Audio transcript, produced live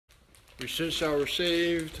We shit shower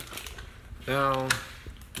shaved. Now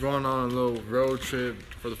going on a little road trip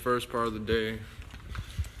for the first part of the day.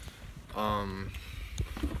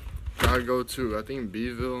 Gotta go to, I think,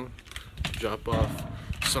 Beeville, drop off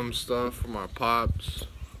some stuff for my pops.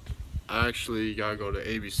 I actually gotta go to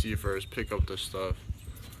ABC first, pick up the stuff,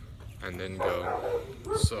 and then go.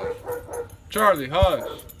 So, Charlie, hush.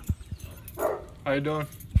 How you doing?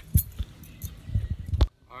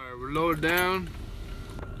 Alright, we're loaded down.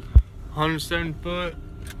 170 foot,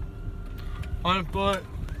 100 foot,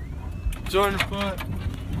 200 foot.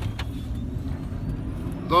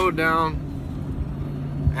 Load down,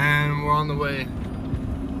 and we're on the way.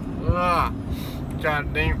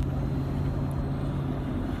 God damn.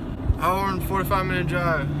 Hour and 45-minute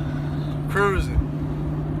drive. Cruising.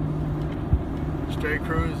 Straight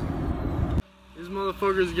cruising. These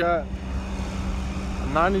motherfuckers got a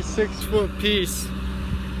 96-foot piece.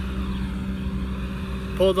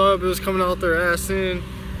 Pulled up, it was coming out their ass in.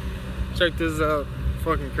 Check this out.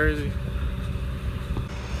 Fucking crazy.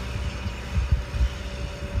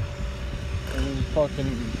 And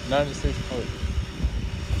fucking 96 foot.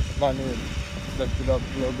 Might need to lift it up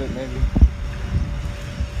a little bit maybe.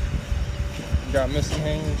 Got missing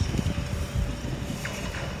hangers.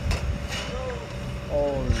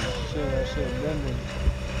 Holy shit, that shit bending.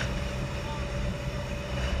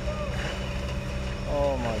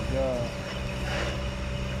 Oh my god.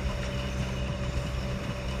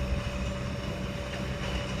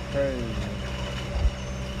 Crazy.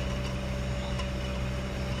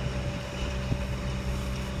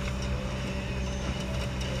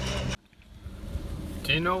 Do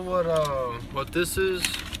you know what this is?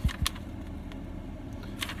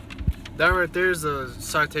 That right there is a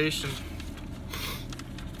citation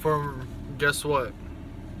for, guess what?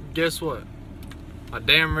 Guess what? My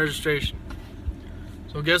damn registration.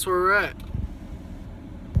 So guess where we're at?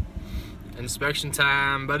 Inspection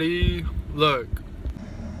time, buddy. Look.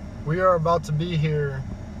 We are about to be here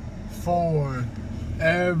forever.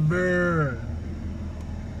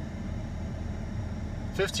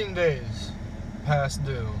 15 days past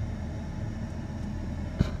due.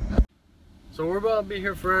 So we're about to be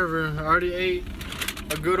here forever. I already ate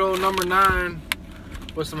a good old number 9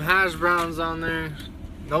 with some hash browns on there.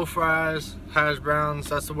 No fries, hash browns,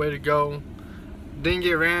 that's the way to go. Didn't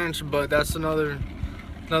get ranch, but that's another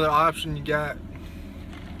option you got.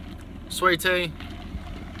 Citation.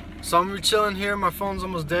 So I'm gonna be chilling here. My phone's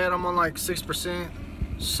almost dead. I'm on like 6%.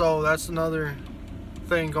 So that's another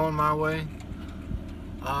thing going my way.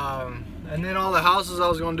 And then all the houses I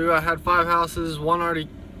was gonna do, I had 5 houses. One already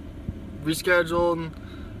rescheduled.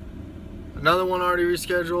 Another one already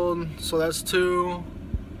rescheduled. So that's 2.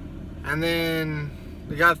 And then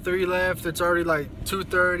they got 3 left. It's already like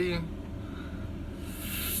 2:30.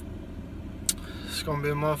 It's gonna be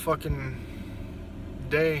a motherfucking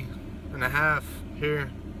day and a half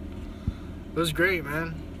here. It was great,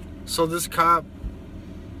 man. So this cop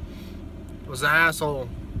was an asshole.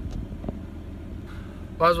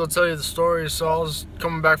 Might as well tell you the story. So I was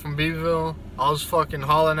coming back from Beeville. I was fucking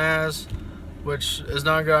hauling ass, which is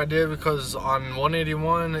not a good idea because on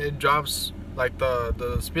 181 it drops, like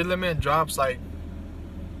the speed limit drops like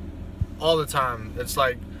all the time. It's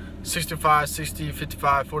like 65, 60,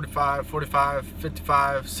 55, 45, 45,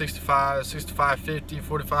 55, 65, 65, 50,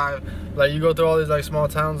 45. Like you go through all these like small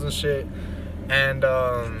towns and shit. And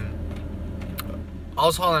I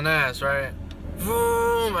was hauling ass, right?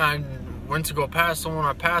 Boom! I went to go past someone.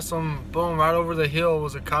 I passed them. Boom! Right over the hill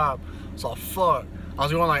was a cop. I was all fuck. I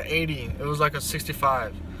was going like 80. It was like a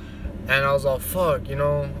 65, and I was all fuck, you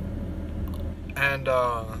know. And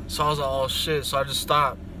so I was like, oh shit. So I just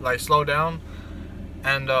stopped, like slow down,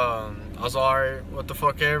 and I was all right. What the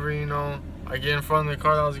fuck ever, you know. I get in front of the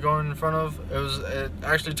car that I was going in front of. It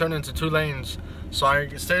actually turned into 2 lanes. So I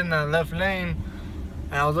stayed in that left lane,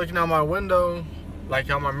 and I was looking out my window, like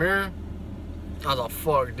out my mirror. I was like,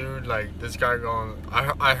 fuck, dude, like this guy going.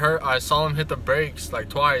 I saw him hit the brakes like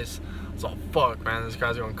twice. I was like, fuck, man, this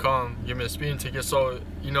guy's gonna come give me a speeding ticket. So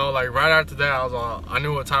you know, like right after that, I was like, I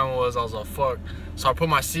knew what time it was. I was like, fuck. So I put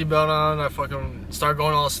my seatbelt on. I fucking started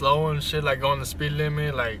going all slow and shit, like going the speed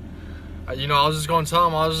limit, like. You know, I was just going to tell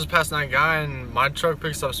him I was just passing that guy, and my truck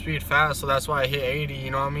picks up speed fast, so that's why I hit 80, you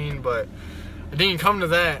know what I mean? But it didn't come to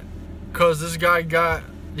that, because this guy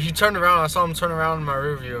he turned around. I saw him turn around in my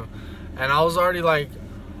rear view, and I was already like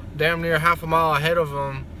damn near half a mile ahead of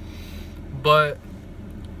him, but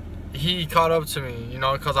he caught up to me, you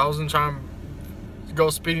know, because I wasn't trying to go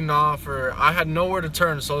speeding off, or I had nowhere to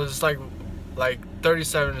turn. So it's like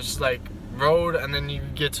 37, it's like road, and then you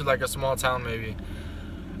get to like a small town maybe.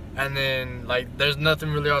 and then like there's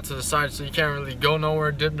nothing really out to the side, so you can't really go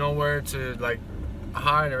nowhere, dip nowhere to like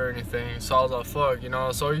hide or anything. So I was like, fuck, you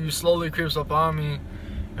know. So he slowly creeps up on me,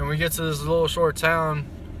 and we get to this little short town,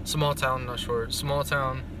 small town, not short, small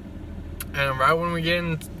town. And right when we get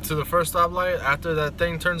into the first stoplight, after that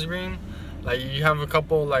thing turns green, like you have a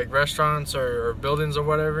couple like restaurants or buildings or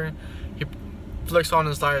whatever, he flicks on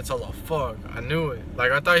his lights. I was like, fuck, I knew it.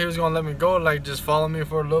 Like I thought he was gonna let me go, like just follow me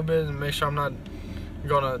for a little bit and make sure I'm not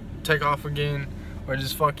gonna take off again or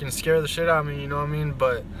just fucking scare the shit out of me, you know what I mean?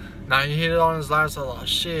 But now he hit it on his lights. I was like,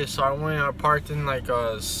 shit. So I went and I parked in like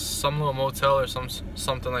some little motel or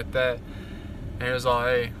something like that, and he was like,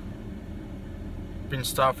 hey, being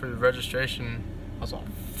stopped for the registration. I was like,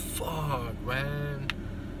 fuck, man,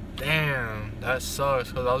 damn, that sucks,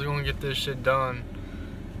 because I was gonna get this shit done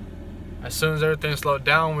as soon as everything slowed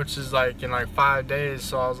down, which is like in like 5 days.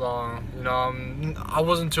 So I was all, you know, I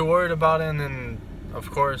wasn't too worried about it. And then of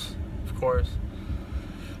course,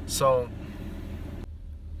 so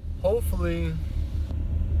hopefully,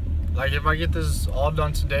 like if I get this all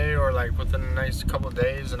done today or like within the next couple of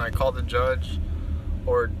days, and I call the judge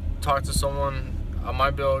or talk to someone, I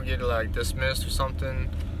might be able to get it like dismissed or something.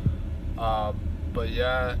 But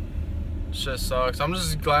yeah, shit sucks. I'm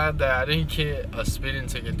just glad that I didn't get a speeding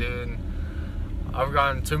ticket, dude. I've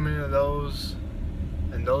gotten too many of those,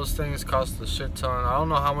 and those things cost a shit ton. I don't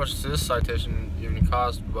know how much this citation even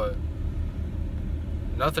cost, but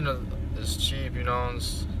nothing is cheap, you know.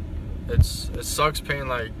 It sucks paying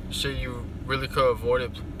like shit you really could have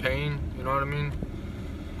avoided paying, you know what I mean?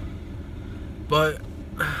 But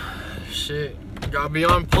shit, gotta be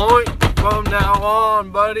on point from now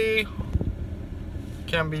on, buddy.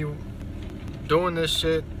 Can't be doing this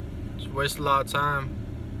shit, just waste a lot of time.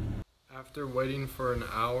 After waiting for an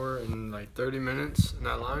hour and like 30 minutes in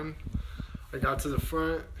that line, I got to the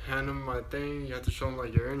front, handed him my thing. You have to show him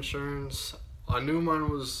like your insurance. I knew mine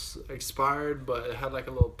was expired, but it had like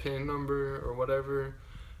a little PIN number or whatever,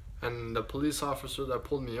 and the police officer that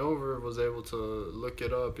pulled me over was able to look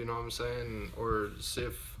it up, you know what I'm saying, or see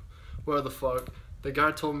if, where the fuck. The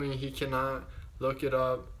guy told me he cannot look it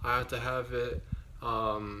up. I have to have it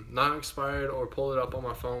not expired or pull it up on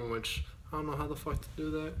my phone, which I don't know how the fuck to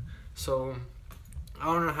do that. So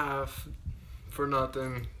hour and a half for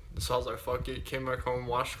nothing. So I was like, fuck it. Came back home,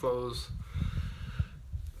 washed clothes,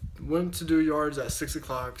 went to do yards at 6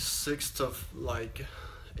 o'clock, 6 to like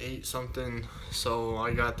 8 something. So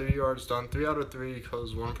I got 3 yards done, 3 out of 3,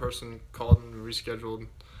 because one person called and rescheduled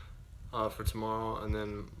for tomorrow, and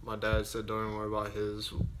then my dad said don't worry about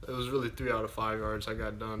his. It was really 3 out of 5 yards I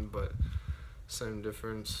got done, but same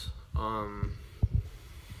difference.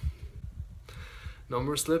 No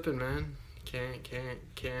more slipping, man. Can't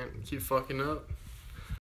keep fucking up.